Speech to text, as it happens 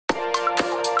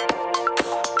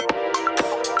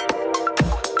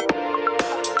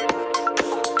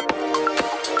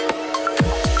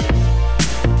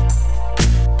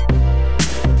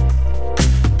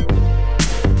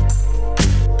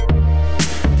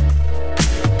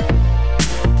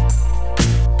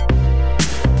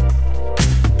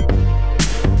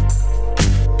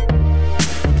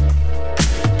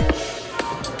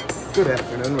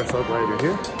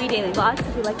here. Be daily vlogs.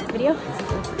 If you like this video,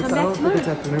 come back tomorrow. It's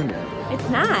afternoon yet. It's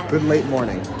not. Good late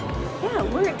morning. Yeah,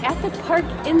 we're at the park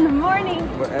in the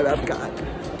morning. We're at EPCOT.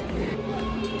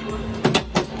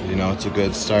 You know, it's a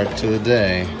good start to the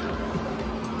day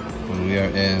when we are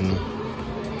in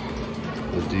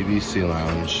the DVC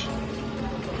lounge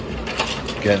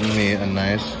getting me a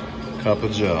nice cup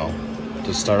of joe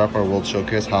to start off our World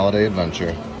Showcase holiday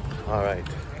adventure. All right.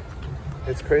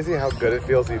 It's crazy how good it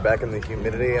feels to be back in the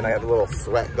humidity, and I have a little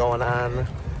sweat going on.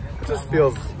 It just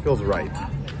feels right.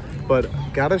 But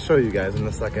gotta show you guys in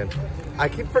a second. I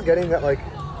keep forgetting that, like,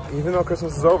 even though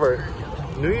Christmas is over,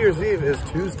 New Year's Eve is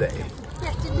Tuesday.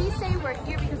 Yeah, did we say we're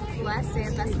here because it's the last day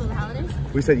of Festival of the Holidays?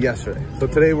 We said yesterday. So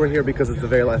today we're here because it's the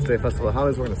very last day of Festival of the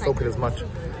Holidays. We're gonna soak it as much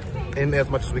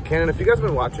as we can. And if you guys have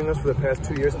been watching us for the past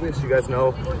 2 years at least, you guys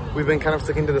know we've been kind of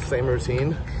sticking to the same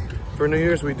routine. For New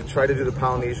Year's, we try to do the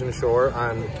Polynesian shore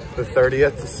on the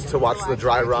 30th to watch the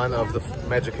dry run of the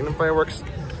Magic Kingdom fireworks.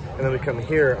 And then we come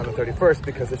here on the 31st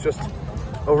because it's just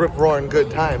a rip-roaring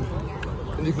good time.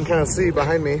 And you can kind of see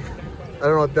behind me, I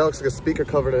don't know, that looks like a speaker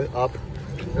covered it up.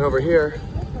 And over here,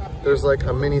 there's like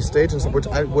a mini stage and stuff, which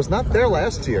I was not there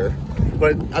last year,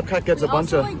 but EPCOT gets a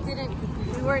bunch of...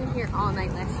 We weren't here all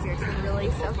night last year, so we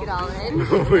really soaked it all in.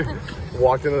 We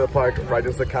walked into the park right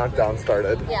as the countdown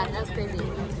started. Yeah, that was crazy.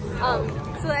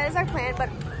 So that is our plan, but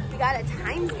we got a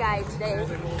times guide today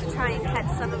to try and catch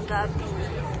some of the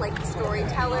like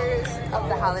storytellers of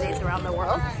the holidays around the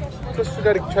world. Just we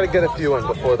gotta try to get a few in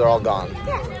before they're all gone.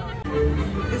 Yeah.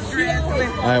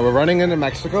 All right, we're running into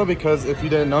Mexico because if you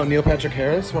didn't know, Neil Patrick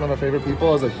Harris, one of our favorite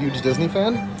people, is a huge Disney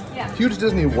fan. Yeah. Huge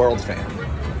Disney World fan.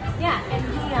 Yeah, and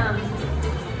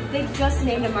they just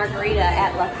named a margarita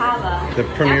at La Cava. The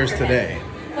premieres today.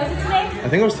 Was it today? I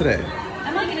think it was today.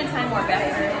 I'm like in a time warp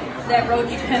after that road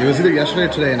trip. It was either yesterday or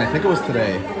today, and I think it was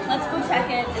today. Let's go check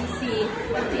it and see.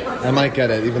 I might get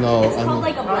it, even though it's called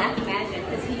like a black magic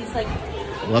because he's like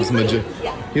loves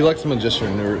yeah. He likes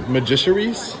magician or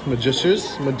magicians.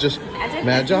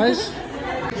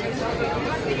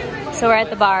 So we're at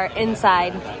the bar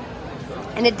inside,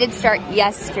 and it did start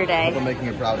yesterday. I'm making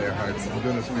you proud, Earharts. I'm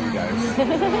doing this for you guys.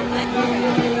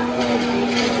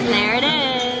 There it is.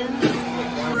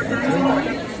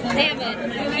 They have a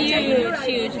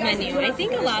huge menu. I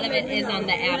think a lot of it is on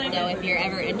the app though, if you're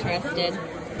ever interested.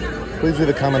 Please leave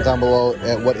a comment down below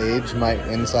at what age my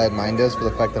inside mind is for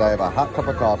the fact that I have a hot cup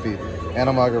of coffee and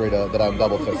a margarita that I'm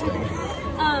double fisting.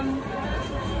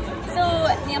 So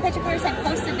Neil Patrick Harris had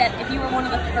posted that if you were one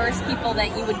of the first people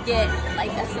that you would get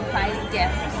like a surprise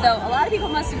gift. So a lot of people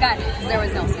must have gotten it because there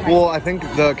was no surprise. Well, I think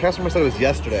the customer said it was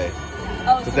yesterday.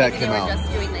 Oh, so that maybe came they were out.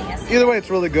 just doing that yesterday. Either way, it's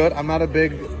really good. I'm not a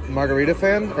big margarita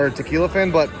fan or tequila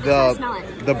fan, but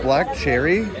the black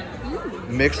cherry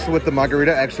mixed with the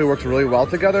margarita actually works really well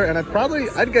together, and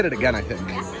I'd get it again. I think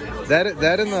that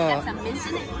and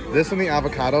this and the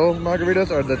avocado margaritas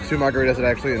are the two margaritas that I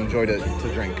actually enjoyed it to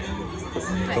drink.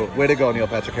 So way to go, Neil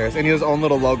Patrick Harris, and he has his own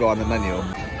little logo on the menu.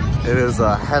 It is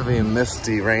a heavy,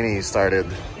 misty, rainy started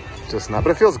just now, but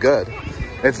it feels good.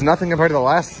 It's nothing compared to the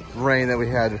last rain that we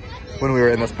had when we were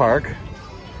in this park.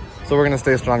 So we're gonna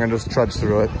stay strong and just trudge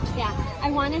through it. Yeah,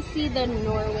 I want to see the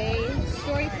Norway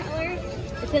storyteller.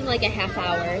 It's in like a half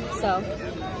hour, so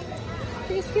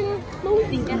we're just gonna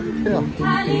mosey. Yeah.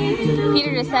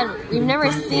 Peter just said we've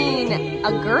never seen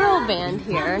a girl band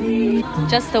here,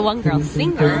 just the one girl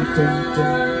singer.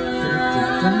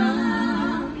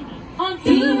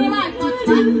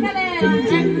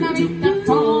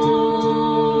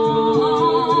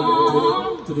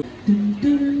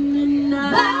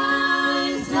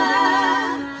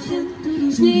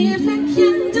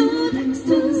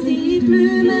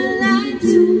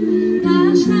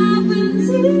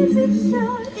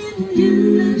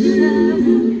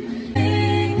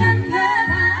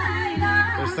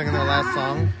 They're singing their last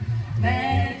song.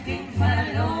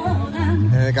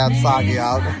 And it got soggy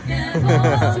out.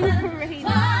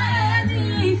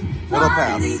 It'll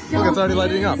pass. Look, it's already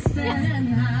lighting up.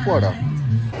 Florida.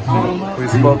 We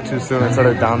spoke too soon. It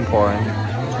started downpouring.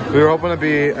 We were hoping to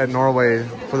be at Norway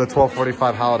for the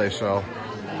 12:45 holiday show,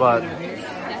 but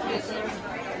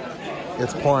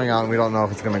it's pouring out and we don't know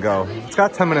if it's gonna go. It's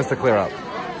got 10 minutes to clear up.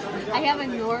 I have a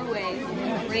Norway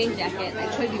rain jacket I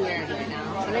could be wearing right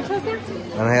now, but I chose not to.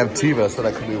 And I have Tevas that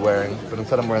I could be wearing, but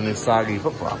instead I'm wearing these soggy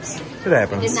flip-flops. It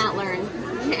happens. Did not learn.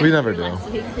 We never do.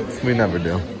 We never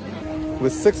do.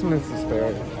 With 6 minutes to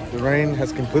spare, the rain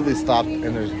has completely stopped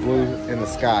and there's blue in the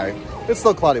sky. It's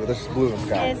still cloudy, but there's just blue in the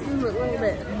sky. There's a little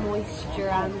bit of moisture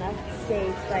on the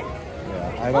stage, but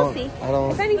yeah, we'll see.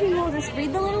 If anything, we'll just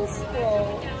read the little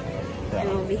scroll and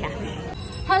we'll be happy.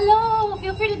 Hello,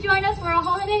 feel free to join us for a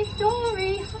holiday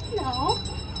story. Hello.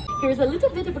 Here's a little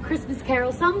bit of a Christmas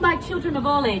carol sung by children of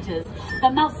all ages. The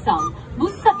mouse song,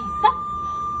 Musa Bisa.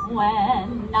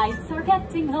 When nights are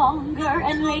getting longer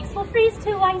and lakes will freeze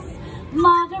to ice,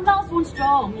 Mother Mouse warns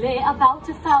strongly about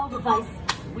a foul device.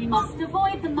 We must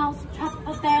avoid the mouse trap,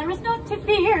 but there is not to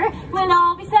fear. We'll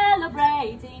all be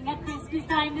celebrating at Christmas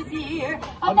time this year.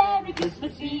 A Merry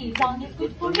Christmas season is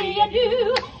good for me and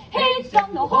you. Hey,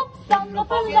 son, och hoppsan och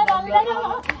fulla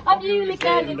of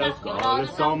julekvällen där ska vara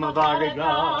sommar varje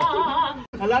dag.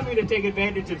 Allow me to take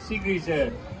advantage of Sigrid's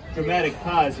dramatic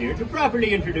pause here to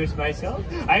properly introduce myself.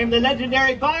 I am the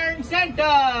legendary Barn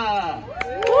Santa!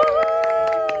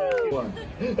 One,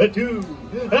 a two,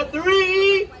 a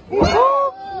three!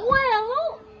 Well,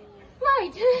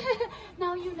 right.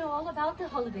 Now you know all about the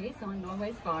holidays on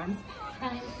Norway's farms.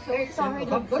 And I'm so sorry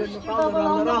to burst your bubble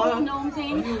on the whole gnome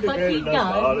thing, but he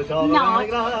does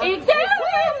not exist.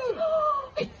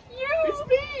 It's you! It's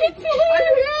me! It's him! I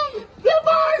am the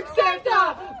Barn Santa!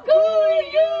 Go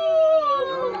you!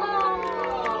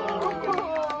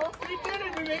 We did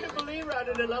it! We made a believer out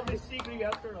of the lovely Sigrid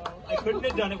after all. I couldn't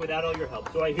have done it without all your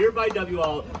help, so I hereby dub you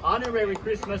all honorary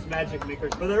Christmas magic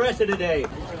makers for the rest of the day.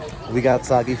 We got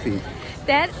soggy feet.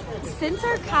 That, since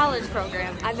our college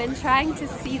program, I've been trying to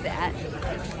see that,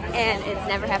 and it's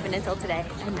never happened until today,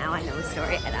 and now I know the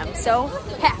story, and I'm so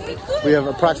happy. We have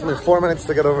approximately 4 minutes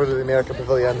to get over to the American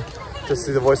Pavilion to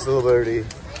see the Voice of Liberty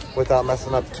without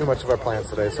messing up too much of our plans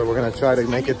today, so we're going to try to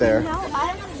make it there.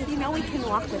 You know we can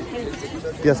walk with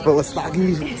haste. Yes, but with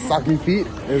soggy feet,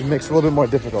 it makes it a little bit more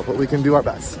difficult, but we can do our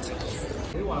best.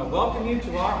 We want to welcome you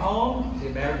to our home, the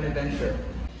American Adventure.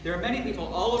 There are many people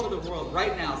all over the world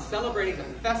right now celebrating the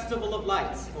Festival of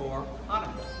Lights, or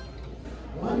Hanukkah.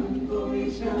 One for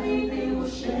each night they will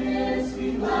shed a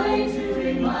sweet light to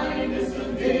remind us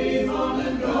of days long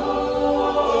ago.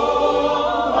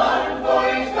 One for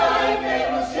each night they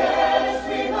will shed a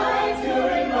sweet light to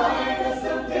remind us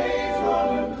of days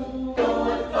long ago.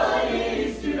 What fun it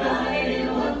is to ride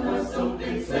in one horse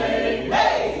open sleigh.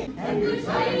 Hey! And good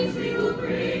tidings we will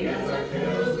bring as our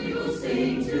carols we will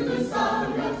sing to the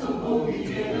song of some holy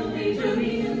diddly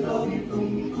dirty and lovely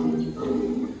boom boom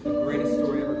boom. The greatest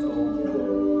story ever told. The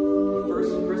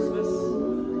first Christmas,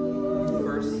 the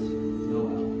first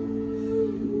Noel.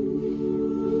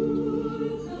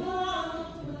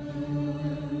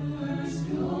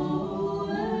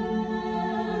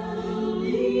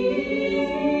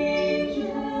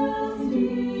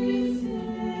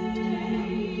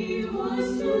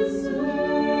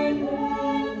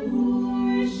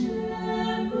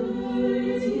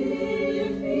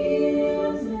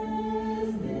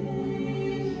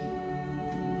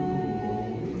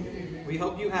 We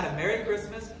hope you had a Merry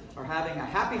Christmas, or having a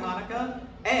Happy Hanukkah,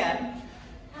 and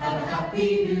Have a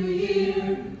Happy New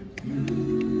Year.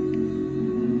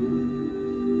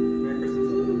 Merry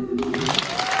Christmas.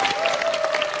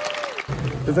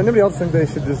 Does anybody else think they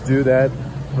should just do that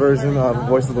version of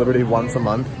Voice of Liberty once a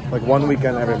month? Like one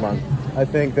weekend every month. I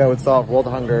think that would solve world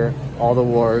hunger, all the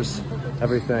wars,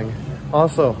 everything.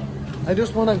 Also, I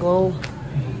just want to go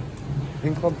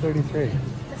in Club 33.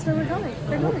 That's where we're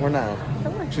going. We're not.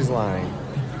 Come on. She's lying.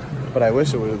 But I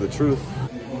wish it was the truth.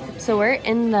 So we're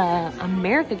in the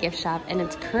America gift shop, and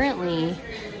it's currently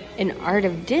an Art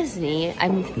of Disney.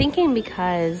 I'm thinking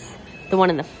because the one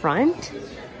in the front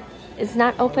is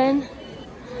not open.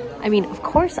 I mean, of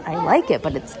course I like it,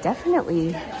 but it's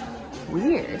definitely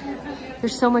weird.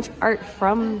 There's so much art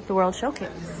from the World Showcase.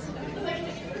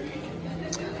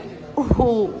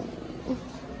 Oh.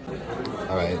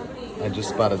 All right, I just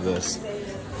spotted this.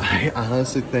 I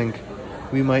honestly think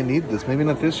we might need this. Maybe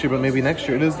not this year, but maybe next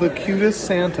year. It is the cutest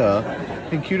Santa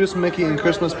and cutest Mickey in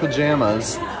Christmas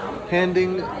pajamas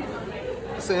handing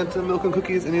Santa milk and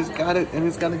cookies, and he's got it, and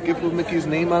he's got a gift with Mickey's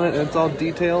name on it, and it's all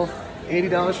detail.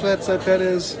 $80 for that set. That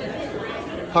is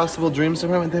Possible Dreams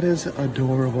Department. That is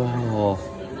adorable.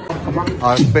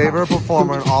 Our favorite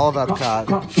performer in all of EPCOT,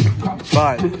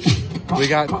 but we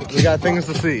got things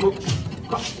to see,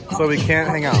 so we can't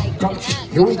hang out.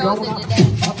 Here we go.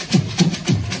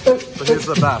 But he's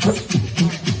the best.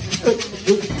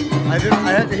 I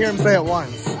had to hear him say it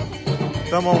once.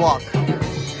 Then we'll walk.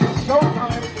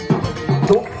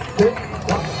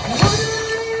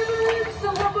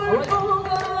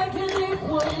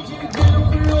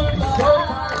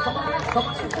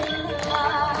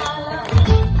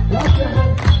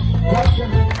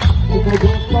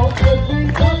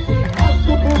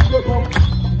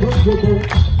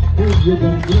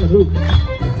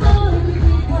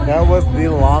 That was the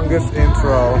longest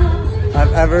intro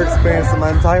I've ever experienced in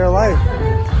my entire life.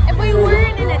 If we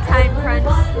weren't in a time crunch,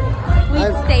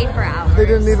 we'd stay for hours. They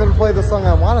didn't even play the song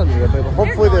I wanted to play, but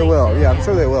hopefully they will. Yeah, I'm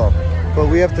sure they will. But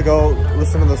we have to go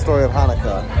listen to the story of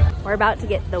Hanukkah. We're about to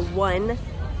get the one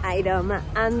item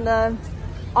on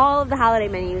all of the holiday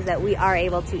menus that we are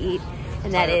able to eat,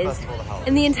 and that is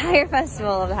in the entire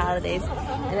festival of the holidays,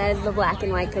 and that is the black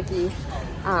and white cookie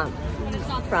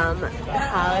from the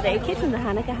Holiday Kitchen, the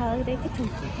Hanukkah Holiday Kitchen.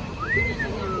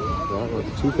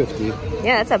 $2.50.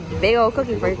 Yeah, that's a big old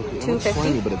cookie for $2.50.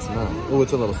 Slimy, but it's not. Oh,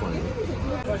 it's a little slimy.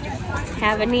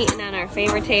 Haven't eaten on our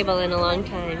favorite table in a long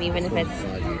time, even if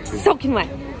it's soaking wet.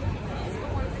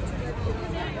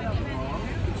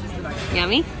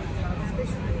 Yummy?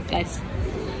 Guys,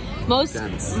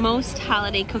 most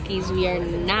holiday cookies we are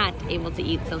not able to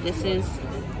eat, so this is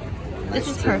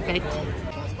perfect.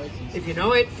 If you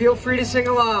know it, feel free to sing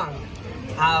along.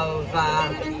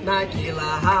 Hava,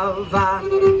 Nagila, Hava,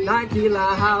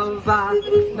 Nagila, Hava,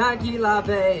 Nagila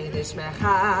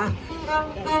Be'nismecha.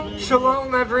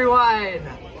 Shalom, everyone.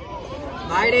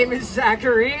 My name is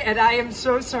Zachary, and I am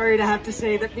so sorry to have to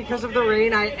say that because of the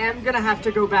rain, I am gonna have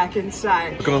to go back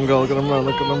inside. Look at them go, look at them run,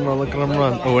 look at them run, look at them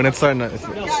run. Oh, and it's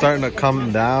starting to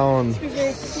come down.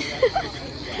 I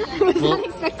was not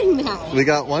expecting that. We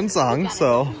got one song,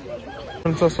 so.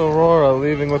 Princess Aurora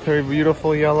leaving with her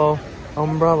beautiful yellow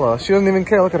umbrella. She doesn't even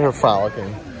care. Look at her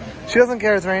frolicking. She doesn't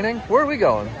care it's raining. Where are we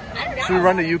going? I don't know. Should we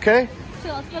run to UK?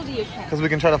 So let's go to UK. Because we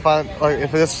can try to find, like,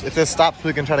 if this stops,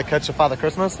 we can try to catch a Father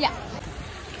Christmas? Yeah.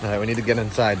 All right, we need to get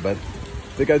inside, but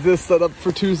they got this set up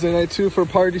for Tuesday night too for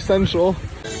Party Central. All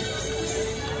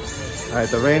right,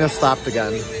 the rain has stopped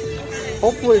again.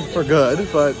 Hopefully for good,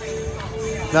 but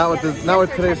not with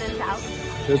today's.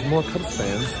 There's more Cubs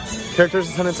fans. Characters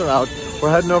attendants are out. We're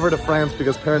heading over to France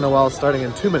because Père Noël is starting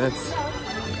in 2 minutes,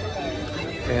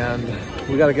 and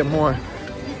we got to get more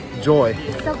joy.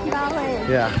 So cute,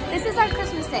 yeah. This is our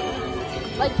Christmas day.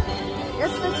 Like,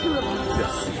 just the two of us.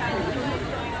 Yes.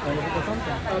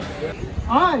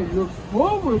 I look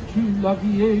forward to La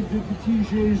Vieille de Petit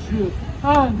Jésus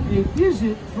and a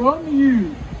visit from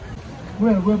you.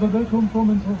 Well, welcome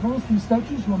from France, the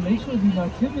statues will make sure the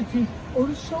nativity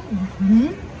also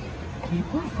include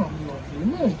people from your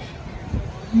village.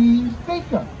 The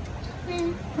baker,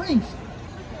 the priest.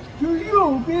 Do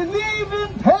you believe in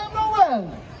Père Noël?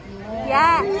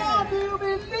 Yes. Do you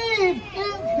believe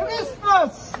in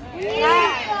Christmas?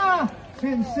 Yes.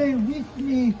 Then say with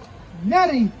me,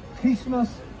 Merry Christmas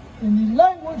in the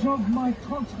language of my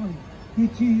country.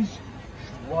 It is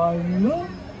Joyeux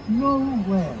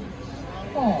Noël.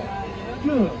 1,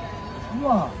 2,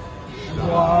 3.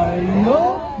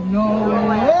 Joyeux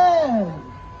Noël.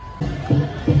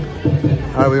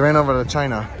 All right, we ran over to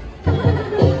China.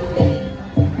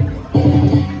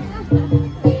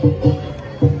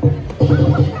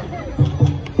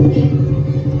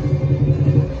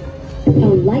 A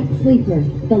light sleeper,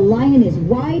 the lion is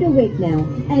wide awake now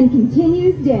and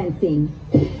continues dancing.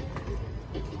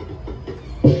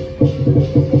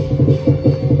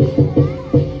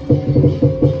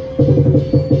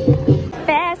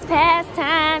 Fast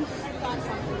time.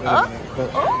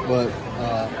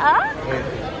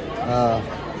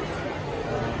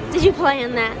 Did you play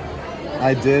in that?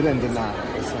 I did and did not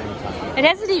at the same time. It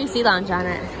has a DVC lounge on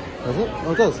it. Does it?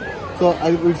 Oh, it does. So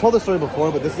we've told this story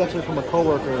before, but this is actually from a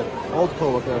old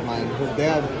coworker of mine. His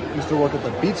dad used to work at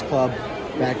the Beach Club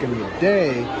back in the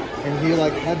day, and he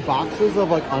like had boxes of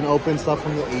like unopened stuff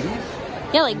from the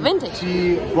 80s. Yeah, like vintage.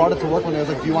 She brought it to work one day. I was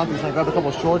like, do you want these? And I grabbed a couple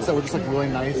of shorts that were just like really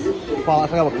nice. I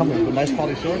forgot what company, but nice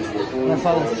quality shorts. And I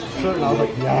saw this shirt and I was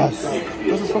like, yes,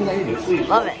 this is from the 80s.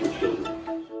 Love it.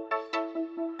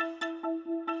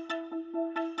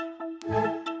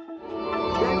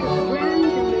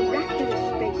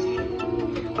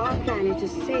 To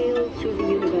sail through the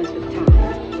universe of time,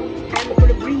 and for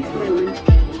a brief moment,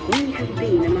 we have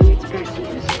been among its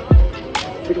passengers.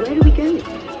 But where are we going?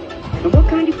 And what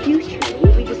kind of future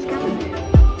will we discover?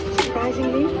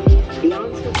 Surprisingly, the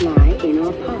answers lie in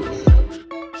our past.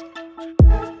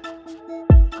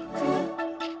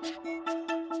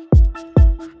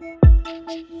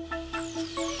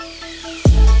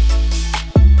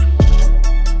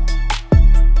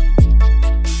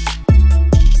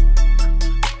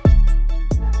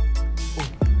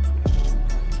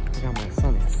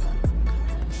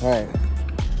 Alright.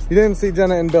 You didn't see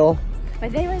Jenna and Bill.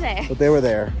 But they were there. But they were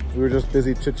there. We were just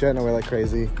busy chit-chatting away like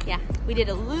crazy. Yeah. We did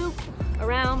a loop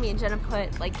around. Me and Jenna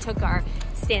took our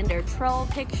standard troll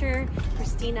picture.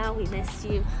 Christina, we missed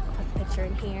you. I'll put the picture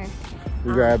in here.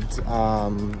 We grabbed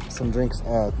some drinks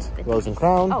at Rose and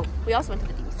Crown. Oh, we also went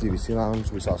to the DVC Lounge.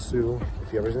 We saw Sue.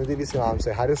 If you ever in the DVC Lounge,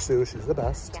 say hi to Sue. She's the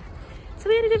best. Yeah. So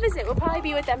we had a good visit. We'll probably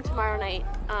be with them tomorrow night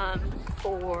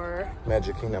for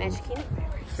Magic Kingdom. Magic Kingdom.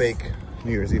 Fake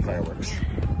New Year's Eve fireworks.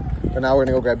 But now we're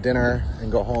gonna go grab dinner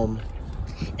and go home.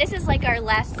 This is like our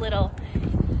last little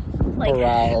like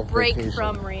break vacation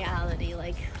from reality.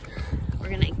 Like we're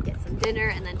gonna get some dinner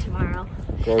and then tomorrow.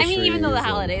 Groceries, I mean, even though the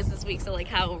holidays this week, so like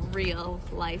how real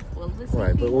life will this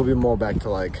right, be? But we'll be more back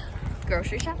to like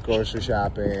grocery shopping. Grocery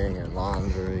shopping and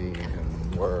laundry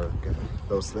and work and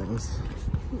those things.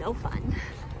 No fun.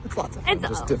 It's lots of fun. It's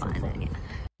just different fun. Yeah.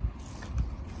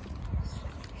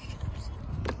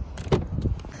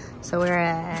 So we're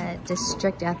at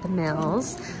District at the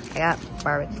Mills. I got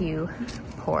barbecue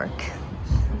pork,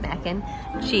 mac and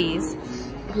cheese.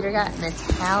 Peter got an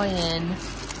Italian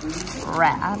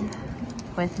wrap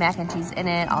with mac and cheese in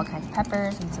it, all kinds of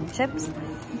peppers and some chips.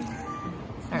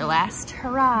 It's our last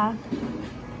hurrah.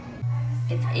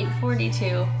 It's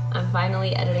 8:42. I'm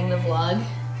finally editing the vlog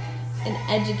and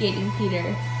educating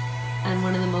Peter on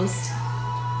one of the most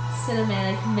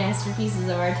cinematic masterpieces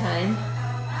of our time.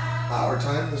 Our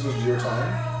time? This was your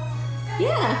time?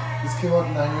 Yeah. This came out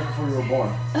 9 years before you were born.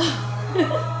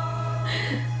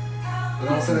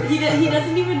 He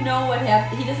doesn't even know what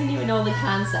happened. He doesn't even know the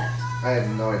concept. I have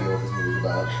no idea what this movie's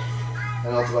about. I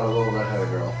know it's about a little red-headed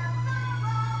girl.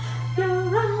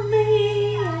 You're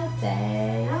only a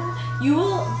day. You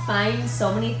will find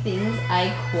so many things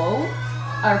I quote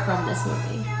are from this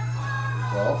movie.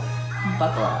 Well,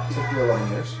 buckle up. It took you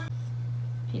 11 years.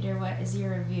 Peter, what is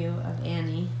your review of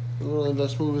Annie? One of the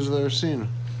best movies I've ever seen.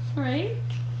 Right?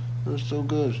 It was so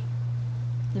good.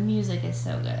 The music is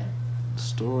so good. The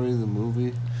story, the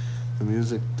movie, the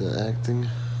music, the acting.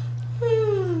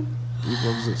 Eve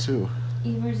loves it too.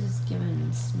 Evers is giving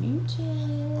him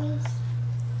smooches.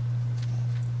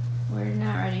 We're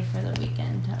not ready for the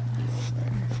weekend to be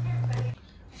over.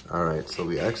 Alright, so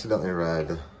we accidentally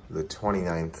read the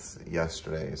 29th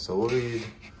yesterday. So we'll read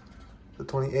the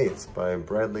 28th by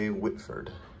Bradley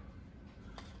Whitford.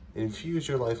 Infuse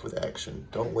your life with action.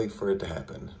 Don't wait for it to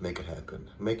happen. Make it happen.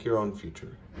 Make your own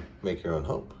future. Make your own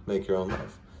hope. Make your own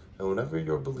life. And whenever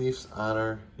your beliefs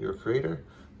honor your creator,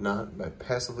 not by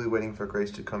passively waiting for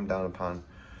grace to come down upon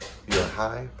your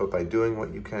high, but by doing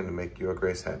what you can to make your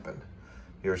grace happen.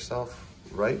 Yourself,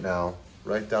 right now,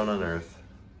 right down on earth,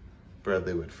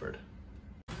 Bradley Whitford.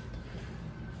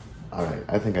 Alright,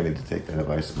 I think I need to take that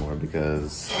advice more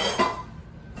because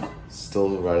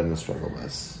still riding the struggle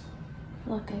bus.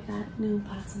 Look, I got new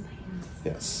pots and pans.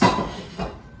 Yes.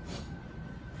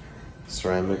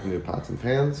 Ceramic new pots and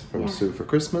pans from Soup for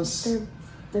Christmas.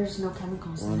 There's no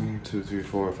chemicals in 1, 2, 3,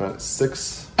 4, 5,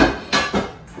 6.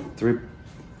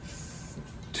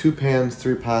 2 pans,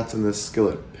 3 pots, and this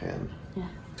skillet pan. Yeah.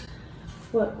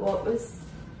 What was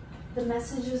the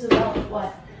message was about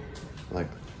what? Like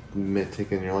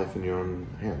taking your life in your own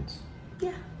hands.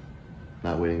 Yeah.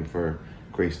 Not waiting for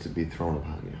grace to be thrown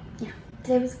upon you. Yeah.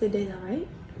 Today was a good day though, right?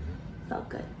 Felt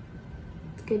good.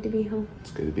 It's good to be home.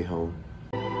 It's good to be home.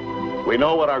 We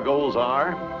know what our goals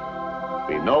are.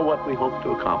 We know what we hope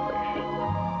to accomplish.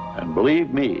 And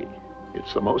believe me,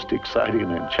 it's the most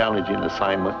exciting and challenging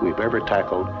assignment we've ever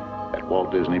tackled at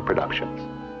Walt Disney Productions.